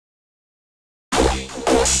Knock,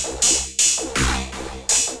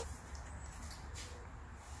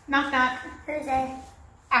 knock. Who's there?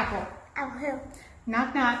 Apple. Apple who?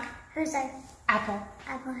 Knock, knock. Who's there? Apple.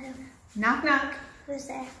 Apple who? Knock, knock. Who's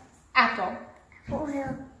there? Apple. Apple who?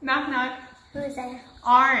 Knock, knock. Who's there?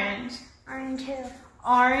 Orange. Orange who?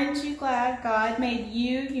 Aren't you glad God made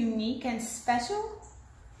you unique and special?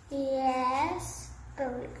 Yes.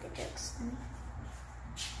 But we the jokes.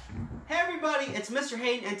 Hey everybody, it's Mr.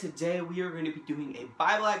 Hayden, and today we are going to be doing a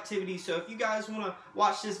Bible activity. So if you guys want to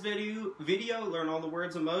watch this video, learn all the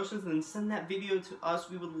words and motions, then send that video to us.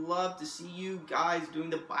 We would love to see you guys doing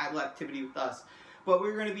the Bible activity with us. But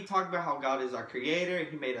we're going to be talking about how God is our creator.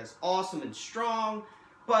 He made us awesome and strong,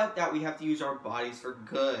 but that we have to use our bodies for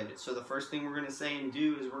good. So the first thing we're going to say and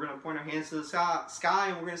do is we're going to point our hands to the sky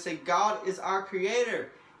and we're going to say, God is our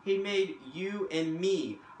creator. He made you and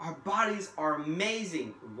me. Our bodies are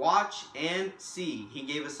amazing. Watch and see. He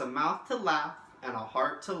gave us a mouth to laugh and a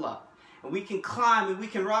heart to love. And we can climb and we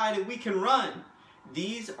can ride and we can run.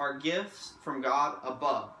 These are gifts from God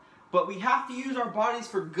above. But we have to use our bodies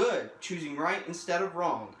for good, choosing right instead of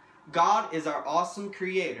wrong. God is our awesome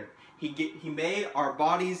creator. He made our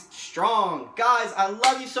bodies strong. Guys, I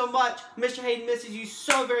love you so much. Mr. Hayden misses you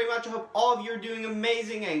so very much. I hope all of you are doing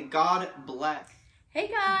amazing and God bless. Hey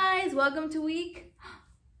guys, welcome to week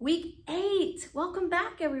 8. Welcome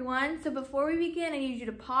back everyone. So before we begin, I need you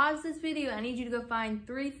to pause this video. I need you to go find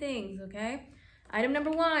 3 things, okay? Item number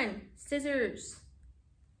 1, scissors.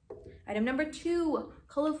 Item number 2,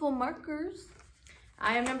 colorful markers.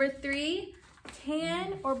 Item number 3,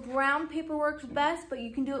 tan or brown paper works best, but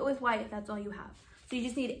you can do it with white if that's all you have. So you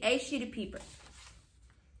just need a sheet of paper.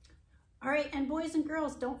 All right, and boys and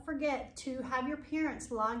girls, don't forget to have your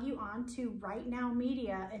parents log you on to Right Now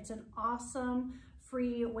Media. It's an awesome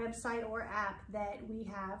free website or app that we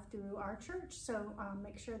have through our church. So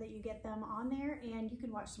make sure that you get them on there, and you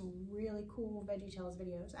can watch some really cool VeggieTales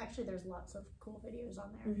videos. Actually, there's lots of cool videos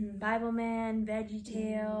on there. Bible Man,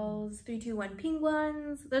 VeggieTales, 321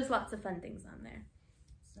 Penguins. There's lots of fun things on there.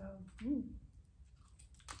 So,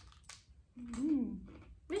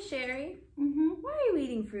 Miss Sherry, why are you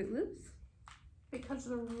eating Fruit Loops? because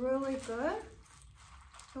they're really good.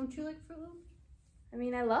 Don't you like Fruit Loops? I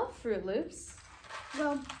mean, I love Fruit Loops.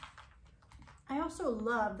 Well, I also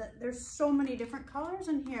love that there's so many different colors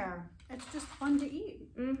in here. It's just fun to eat.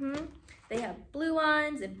 They have blue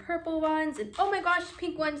ones and purple ones and oh my gosh,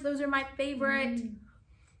 pink ones. Those are my favorite.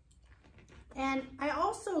 And I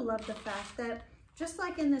also love the fact that just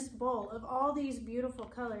like in this bowl of all these beautiful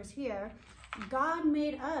colors here, God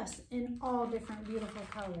made us in all different beautiful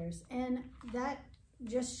colors. And that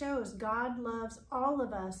just shows God loves all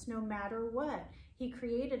of us no matter what. He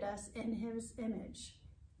created us in his image.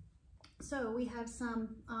 So we have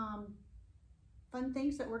some fun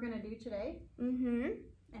things that we're going to do today.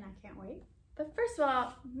 And I can't wait. But first of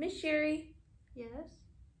all, Miss Sherry. Yes?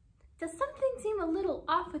 Does something seem a little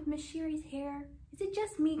off with Miss Sherry's hair? Is it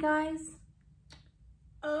just me, guys?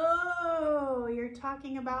 Oh, you're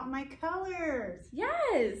talking about my colors.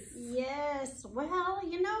 Yes. Yes. Well,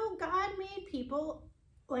 you know, God made people,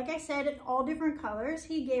 like I said, in all different colors.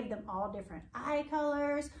 He gave them all different eye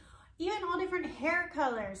colors, even all different hair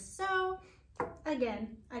colors. So,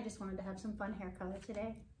 again, I just wanted to have some fun hair color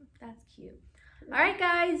today. That's cute. All right,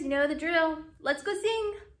 guys, you know the drill. Let's go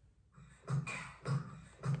sing.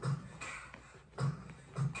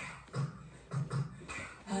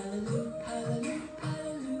 Hallelujah, hallelujah,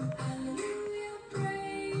 hallelujah, hallelujah,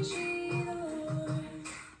 praise ye the Lord.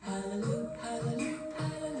 Hallelujah, hallelujah,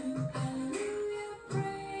 hallelujah, hallelujah,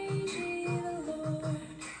 praise ye the Lord.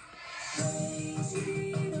 Praise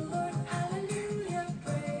ye the Lord, hallelujah,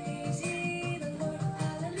 praise ye the Lord,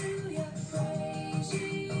 hallelujah, praise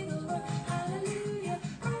ye the Lord, hallelujah,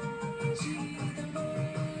 praise ye the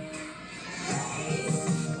Lord. Praise,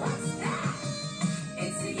 what's that?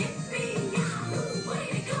 It's a yippee-yahoo, way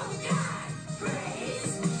to go, God! Praise!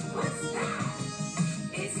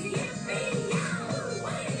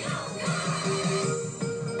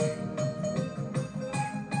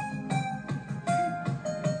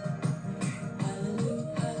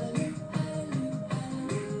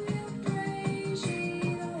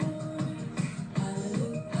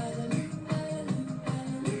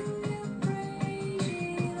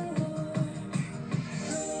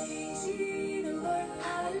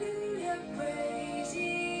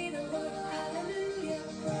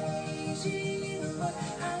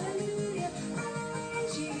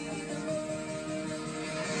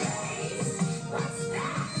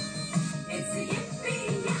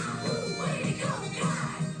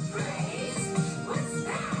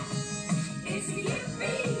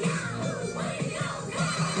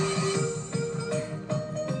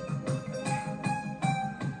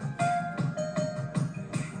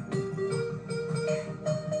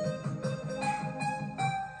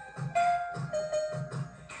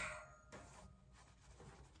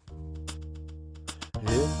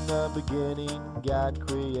 the beginning, God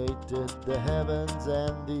created the heavens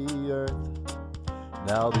and the earth.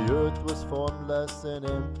 Now the earth was formless and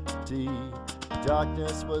empty.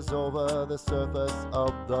 Darkness was over the surface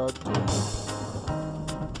of the deep.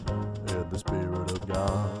 And the Spirit of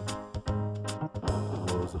God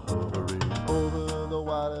was hovering over the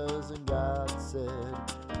waters, and God said,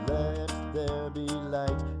 "Let there be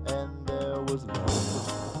light," and there was light.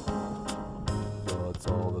 God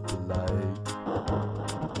saw that the light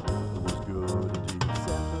was good, and He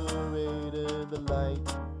separated the light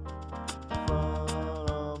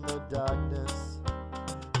from the darkness.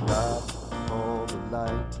 God called the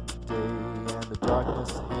light day, and the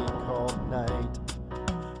darkness He called night.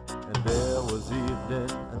 And there was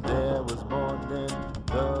evening, and there was morning,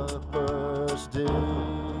 the first day.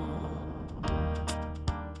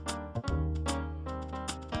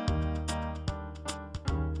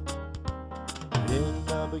 In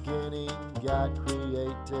the beginning, God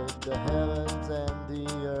created the heavens and the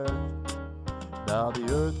earth. Now the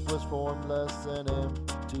earth was formless and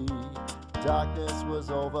empty. Darkness was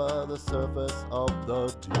over the surface of the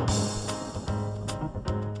deep.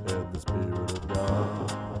 And the Spirit of God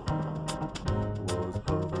was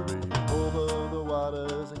hovering over the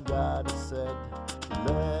waters, and God said,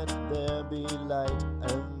 "Let there be light,"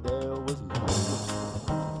 and there was light.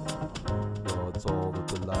 God saw that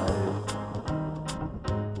the light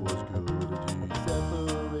was good, and He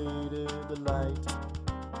separated the light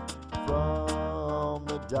from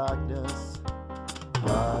the darkness.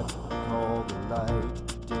 God called the light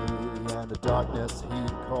day, and the darkness He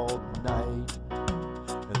called night.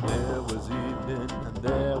 And there was evening, and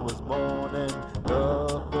there was morning,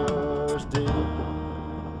 the first day.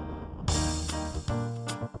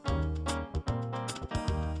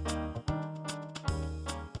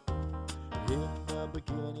 In the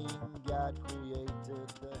beginning, God created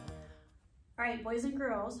the... All right, boys and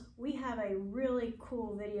girls, we have a really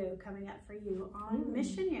cool video coming up for you on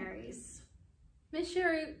missionaries. Miss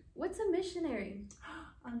Sherrie, what's a missionary?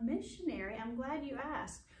 A missionary? I'm glad you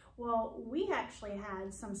asked. Well, we actually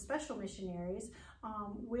had some special missionaries,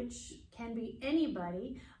 which can be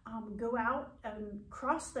anybody, go out and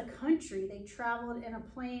cross the country. They traveled in a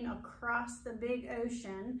plane across the big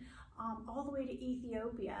ocean, all the way to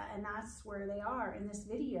Ethiopia, and that's where they are in this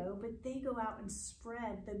video, but they go out and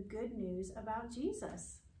spread the good news about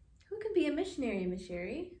Jesus. Who can be a missionary, Miss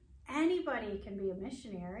Sherrie? Anybody can be a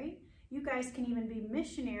missionary. You guys can even be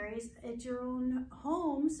missionaries at your own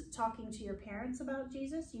homes, talking to your parents about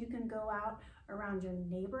Jesus. You can go out around your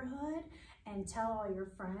neighborhood and tell all your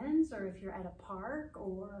friends, or if you're at a park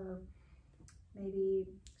or maybe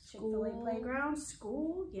Chick-fil-A playground,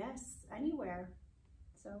 school, yes, anywhere.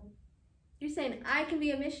 So you're saying I can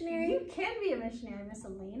be a missionary? You can be a missionary, Miss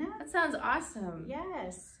Alena. That sounds awesome.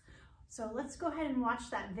 Yes. So let's go ahead and watch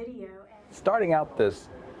that video. Starting out this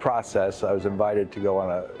process, I was invited to go on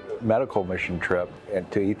a medical mission trip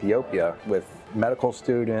to Ethiopia with medical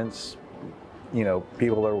students, you know,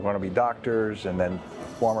 people that were going to be doctors, and then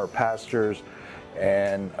former pastors,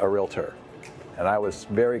 and a realtor. And I was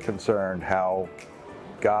very concerned how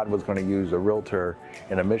God was going to use a realtor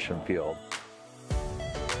in a mission field.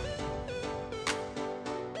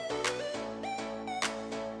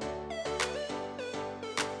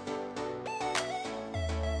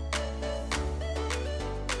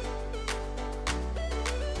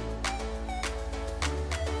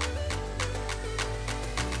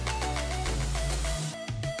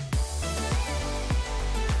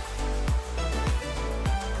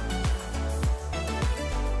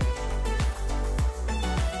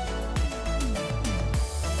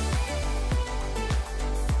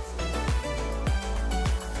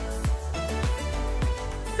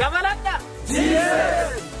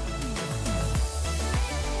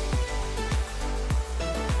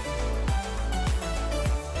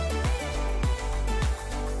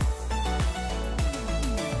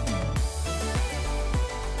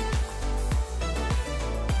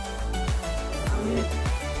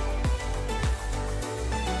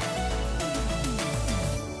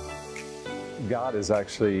 God is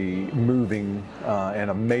actually moving in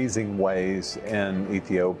amazing ways in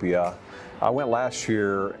Ethiopia. I went last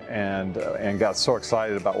year and got so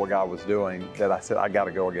excited about what God was doing that I said, I got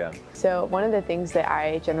to go again. So one of the things that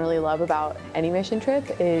I generally love about any mission trip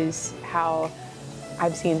is how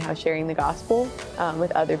I've seen how sharing the gospel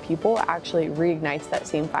with other people actually reignites that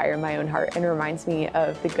same fire in my own heart and reminds me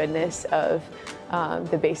of the goodness of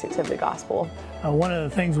the basics of the gospel. One of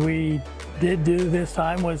the things we did do this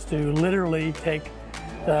time was to literally take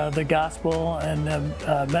the gospel and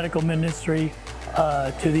the medical ministry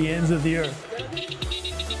to the ends of the earth.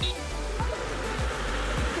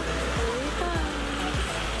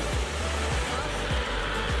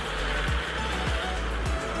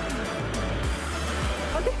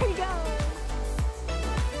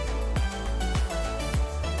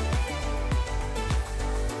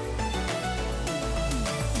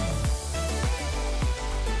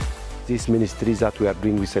 this ministry that we are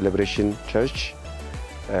doing with Celebration Church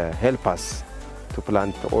help us to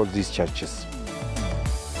plant all these churches.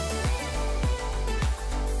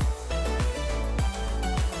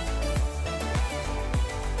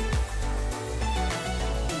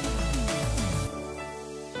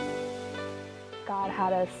 God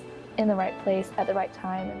had us in the right place at the right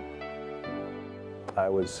time. I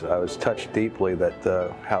was touched deeply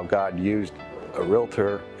that how God used a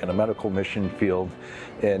realtor in a medical mission field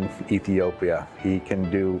in Ethiopia. He can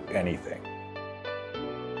do anything.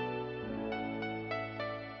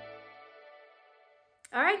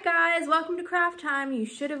 All right, guys, welcome to craft time. You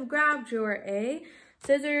should have grabbed your A,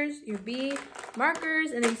 scissors, your B,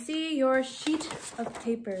 markers, and then C, your sheet of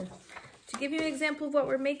paper. To give you an example of what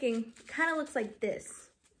we're making, it kind of looks like this,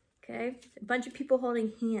 okay? A bunch of people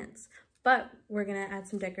holding hands, but we're gonna add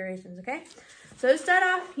some decorations, okay? So to start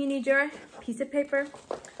off, you need your piece of paper.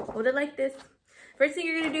 Hold it like this. First thing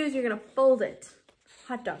you're gonna do is you're gonna fold it,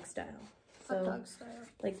 hot dog style. So, Hot dog style.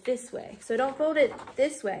 like this way. So don't fold it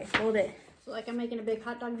this way, fold it. So like I'm making a big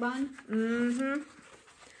hot dog bun? Mm-hmm.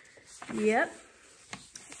 Yep.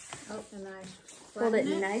 Oh, and then I Hold it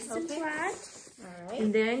flatten nice and Okay. flat. All right.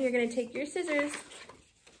 And then you're gonna take your scissors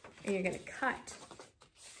and you're gonna cut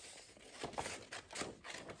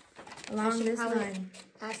I along should this probably line.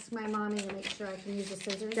 ask my mommy to make sure I can use the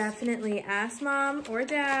scissors. Definitely ask mom or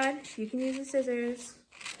dad if you can use the scissors.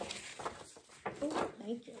 Oh,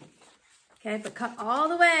 thank you. Okay, but cut all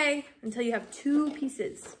the way until you have 2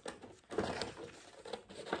 pieces.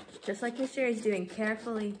 Just like Miss Sherry's doing,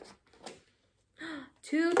 carefully.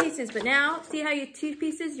 2 pieces, but now, see how you 2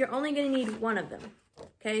 pieces? You're only gonna need 1 of them.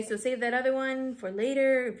 Okay, so save that other one for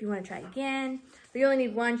later if you wanna try again. But you only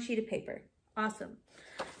need 1 sheet of paper. Awesome.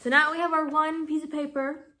 So now we have our 1 piece of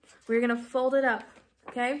paper. We're gonna fold it up,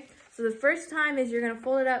 okay? So the first time is you're gonna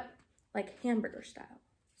fold it up like hamburger style.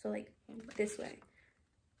 So like this way.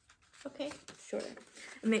 Okay. Shorter.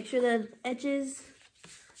 And make sure the edges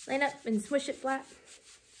line up and swish it flat.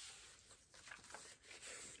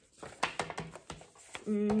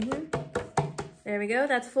 There we go.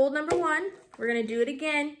 That's fold number 1. We're going to do it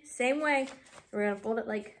again. Same way. We're going to fold it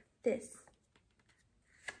like this.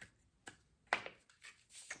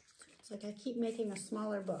 It's like I keep making a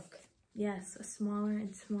smaller book. Yes, a smaller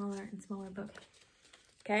and smaller and smaller book.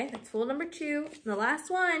 Okay, that's fold number 2. And the last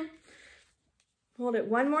one, hold it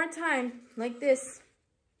one more time, like this.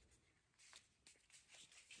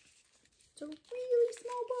 It's a really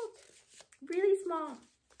small book. Really small,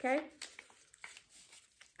 okay?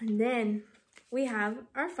 And then we have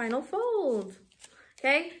our final fold.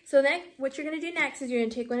 Okay, so then what you're gonna do next is you're gonna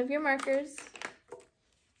take one of your markers,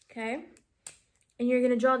 okay? And you're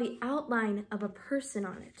gonna draw the outline of a person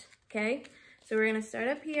on it, okay? So we're gonna start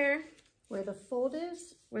up here. Where the fold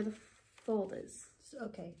is? Where the fold is.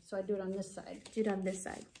 Okay, so I do it on this side. Do it on this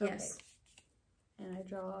side, Okay. yes. And I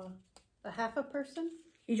draw a half a person?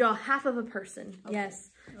 You draw half of a person, Okay. yes,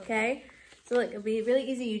 okay? So look, it'll be really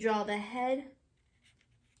easy. You draw the head.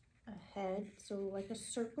 A head, so like a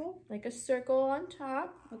circle? Like a circle on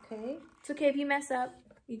top. Okay. It's okay if you mess up.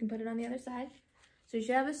 You can put it on the other side. So you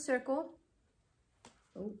should have a circle.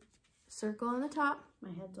 Oh, circle on the top. My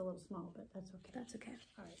head's a little small, but that's okay. That's okay.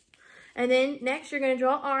 All right. And then next you're going to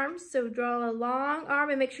draw arms. So draw a long arm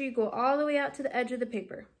and make sure you go all the way out to the edge of the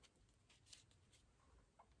paper.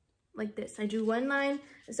 Like this. I drew one line.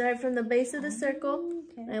 I started from the base of the circle.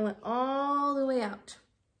 Okay. And I went all the way out.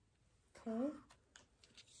 Okay.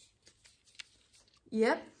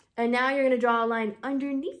 Yep. And now you're going to draw a line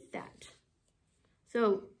underneath that.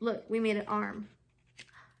 So look, we made an arm.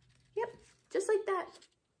 Yep, just like that.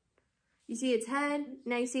 You see its head,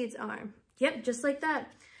 now you see its arm. Yep, just like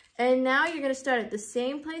that. And now you're going to start at the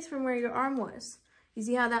same place from where your arm was. You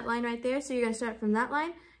see how that line right there? So you're going to start from that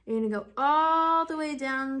line. You're going to go all the way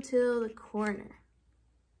down to the corner.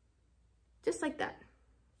 Just like that.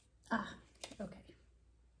 Ah, okay.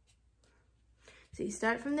 So you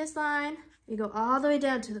start from this line. You go all the way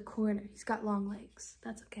down to the corner. He's got long legs.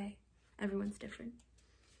 That's okay. Everyone's different.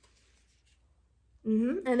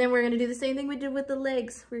 And then we're going to do the same thing we did with the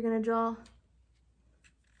legs. We're going to draw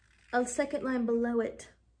a second line below it.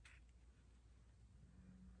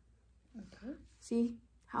 Okay. See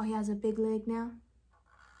how he has a big leg now?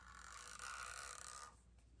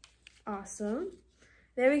 Awesome.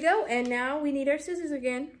 There we go. And now we need our scissors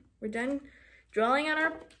again. We're done drawing on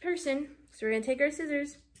our person. So we're going to take our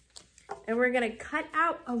scissors and we're going to cut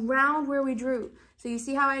out around where we drew. So you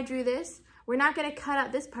see how I drew this? We're not going to cut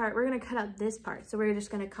out this part. We're going to cut out this part. So we're just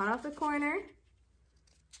going to cut off the corner.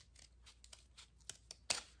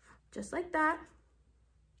 Just like that.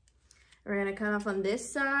 We're going to cut off on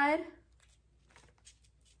this side.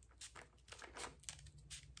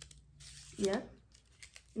 Yep.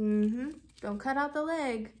 Don't cut out the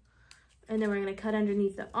leg. And then we're gonna cut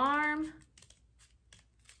underneath the arm.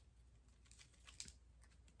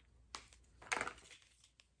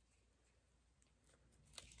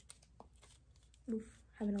 Oof,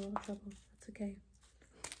 having a little trouble, that's okay.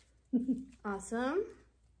 Awesome.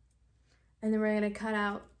 And then we're gonna cut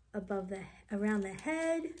out around the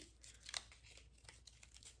head.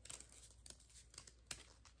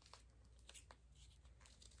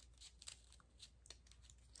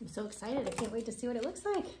 I'm so excited. I can't wait to see what it looks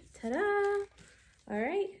like. Ta-da! All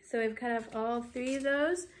right, so I've cut off all 3 of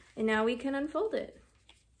those, and now we can unfold it.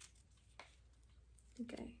 I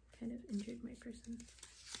think I kind of injured my person.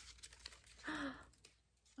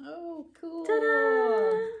 Oh, cool.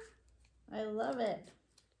 Ta-da! I love it.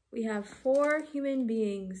 We have 4 human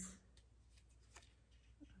beings.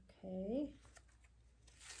 Okay.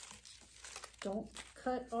 Don't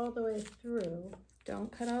cut all the way through.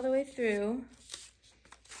 Don't cut all the way through.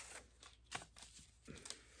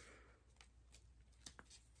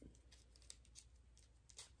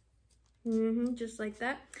 Just like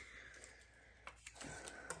that.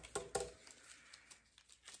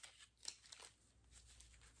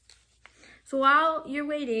 So while you're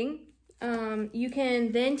waiting, you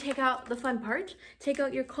can then take out the fun part. Take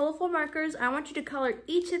out your colorful markers. I want you to color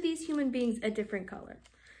each of these human beings a different color.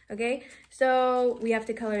 Okay, so we have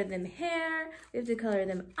to color them hair, we have to color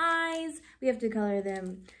them eyes, we have to color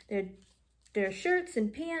them their shirts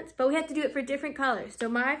and pants, but we have to do it for different colors. So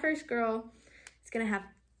my first girl is gonna have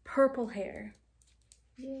purple hair.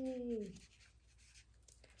 Yay.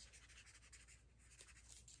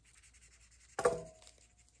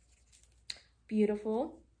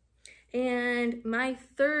 Beautiful. And my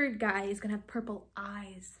third guy is gonna have purple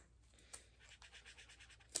eyes.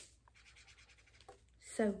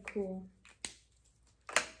 So cool.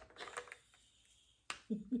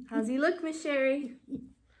 How's he look, Miss Sherrie?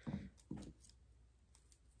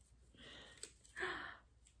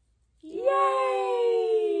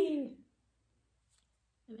 Yay!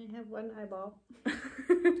 And I have one eyeball.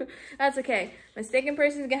 That's okay. My second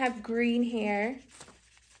person is gonna have green hair.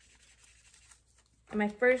 And my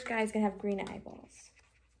first guy is gonna have green eyeballs.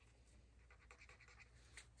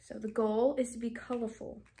 So the goal is to be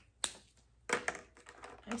colorful.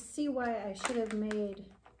 I see why I should have made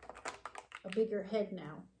a bigger head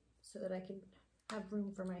now, so that I can have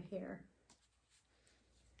room for my hair.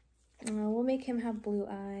 We'll make him have blue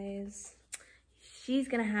eyes. She's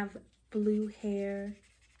gonna have blue hair.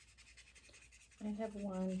 I have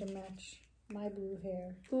one to match my blue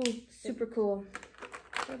hair. Ooh, super cool.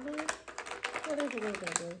 Oh, there's a little bit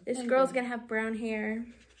of blue. This girl's gonna have brown hair,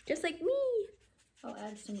 just like me. I'll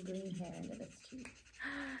add some green hair into this too.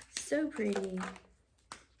 So pretty.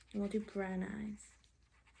 And we'll do brown eyes.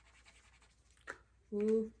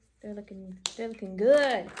 Ooh, they're looking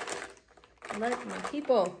good. I like my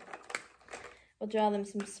people. We'll draw them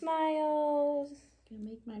some smiles. Gonna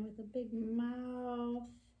make mine with a big mouth.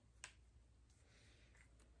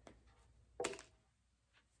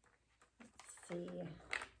 Let's see.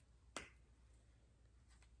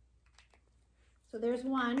 So there's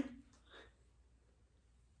one.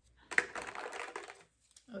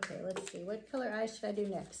 Okay, let's see. What color eyes should I do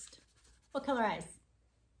next? What color eyes?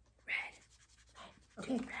 Red.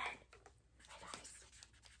 Okay. Red eyes.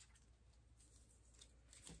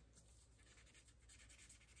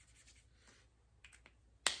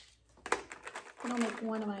 And I'll make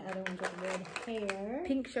one of my other ones with red hair.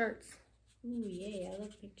 Pink shirts. Ooh, yeah, I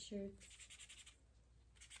love pink shirts.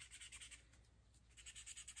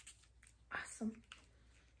 Awesome.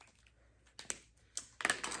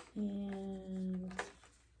 And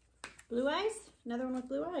blue eyes. Another one with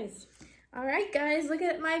blue eyes. All right, guys, look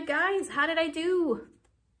at my guys. How did I do?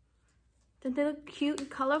 Didn't they look cute and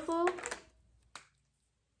colorful?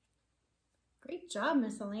 Great job,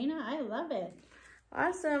 Miss Alena. I love it.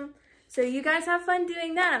 Awesome. So you guys have fun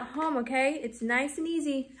doing that at home, okay? It's nice and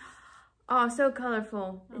easy. Oh, so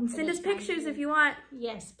colorful. And send us pictures if you want.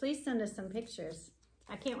 Yes, please send us some pictures.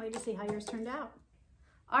 I can't wait to see how yours turned out.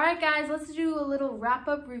 All right, guys, let's do a little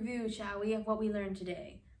wrap-up review, shall we, of what we learned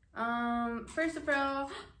today. First of all,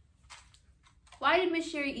 why did Miss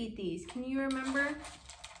Sherrie eat these? Can you remember?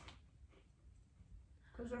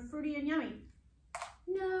 Because they're fruity and yummy.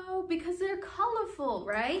 No, because they're colorful,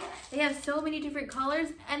 right? They have so many different colors,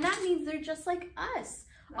 and that means they're just like us.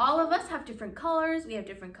 All of us have different colors. We have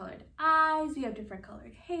different colored eyes. We have different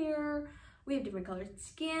colored hair. We have different colored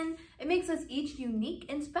skin. It makes us each unique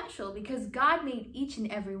and special because God made each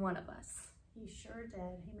and every one of us. He sure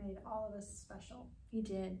did. He made all of us special. He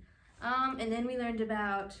did. And then we learned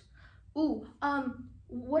about,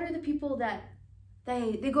 what are the people that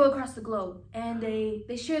they go across the globe and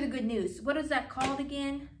they share the good news. What is that called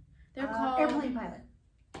again? They're called airplane pilot.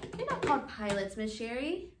 They're not called pilots, Miss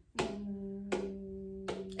Sherrie.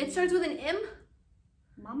 It starts with an M.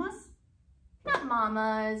 Mamas? Not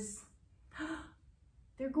mamas.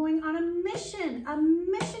 They're going on a mission. A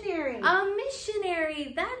missionary. A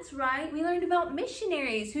missionary. That's right. We learned about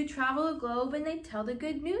missionaries who travel the globe and they tell the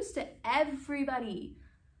good news to everybody.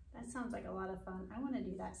 That sounds like a lot of fun. I want to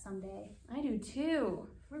do that someday. I do too.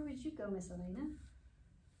 Where would you go, Miss Alena?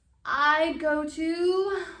 I'd go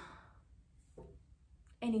to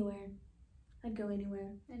anywhere. I'd go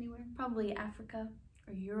anywhere. Anywhere. Probably Africa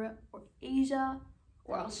or Europe or Asia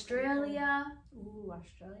or Australia. Ooh,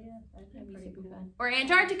 Australia. That'd be pretty cool. Fun. Or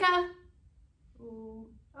Antarctica. Ooh,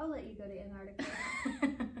 I'll let you go to Antarctica.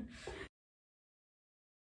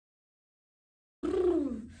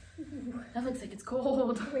 That looks like it's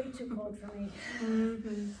cold. Way too cold for me.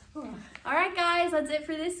 All right, guys, that's it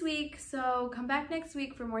for this week. So come back next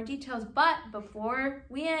week for more details. But before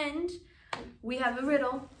we end, we have a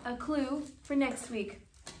riddle, a clue for next week.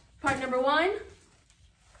 Part number 1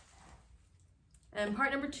 and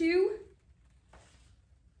part number 2.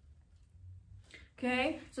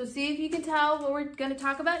 Okay, so see if you can tell what we're going to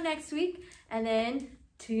talk about next week. And then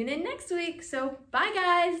tune in next week. So bye,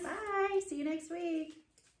 guys. Bye. See you next week.